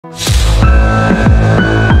The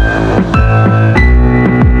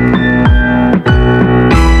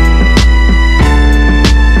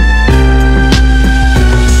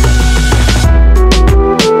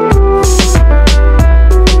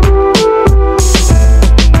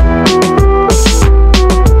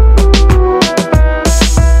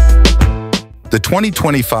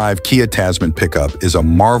 2025 Kia Tasman Pickup is a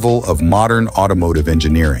marvel of modern automotive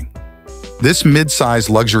engineering. This mid-size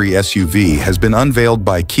luxury SUV has been unveiled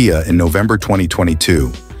by Kia in November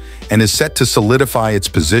 2022 and is set to solidify its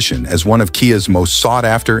position as one of Kia's most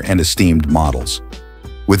sought-after and esteemed models.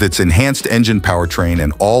 With its enhanced engine powertrain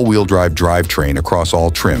and all-wheel drive drivetrain across all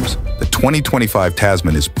trims, the 2025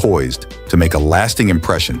 Tasman is poised to make a lasting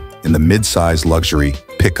impression in the mid-size luxury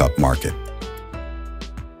pickup market.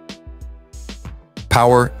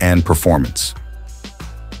 Power and performance.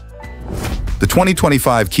 The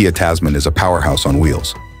 2025 Kia Tasman is a powerhouse on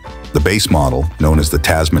wheels. The base model, known as the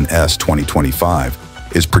Tasman S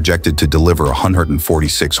 2025, is projected to deliver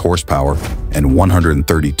 146 horsepower and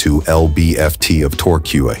 132 lb-ft of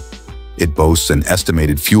torque. It boasts an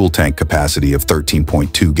estimated fuel tank capacity of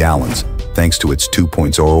 13.2 gallons, thanks to its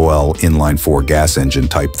 2.0L inline-4 gas engine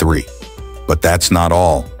Type 3. But that's not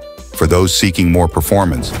all. For those seeking more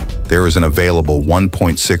performance, there is an available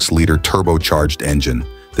 1.6-liter turbocharged engine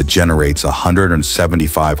that generates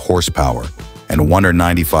 175 horsepower and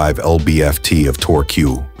 195 lb-ft of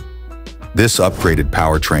torque. This upgraded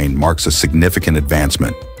powertrain marks a significant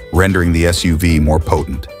advancement, rendering the SUV more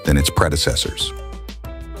potent than its predecessors.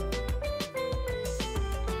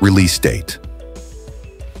 Release date.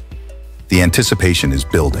 The anticipation is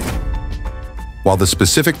building. While the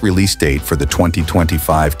specific release date for the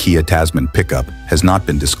 2025 Kia Tasman Pickup has not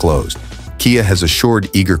been disclosed, Kia has assured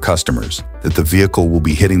eager customers that the vehicle will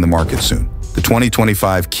be hitting the market soon. The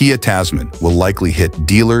 2025 Kia Tasman will likely hit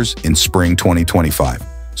dealers in spring 2025,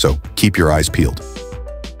 so keep your eyes peeled.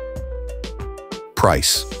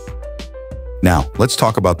 Price. Now, let's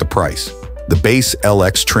talk about the price. The base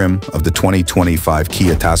LX trim of the 2025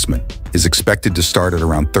 Kia Tasman is expected to start at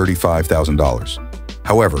around $35,000.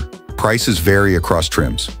 However, prices vary across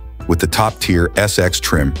trims, with the top-tier SX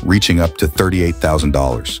trim reaching up to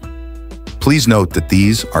 $38,000. Please note that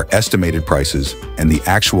these are estimated prices and the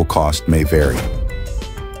actual cost may vary.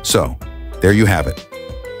 So, there you have it.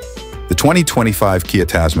 The 2025 Kia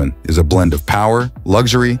Tasman is a blend of power,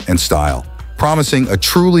 luxury, and style, promising a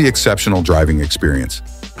truly exceptional driving experience.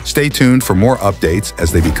 Stay tuned for more updates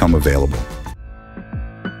as they become available.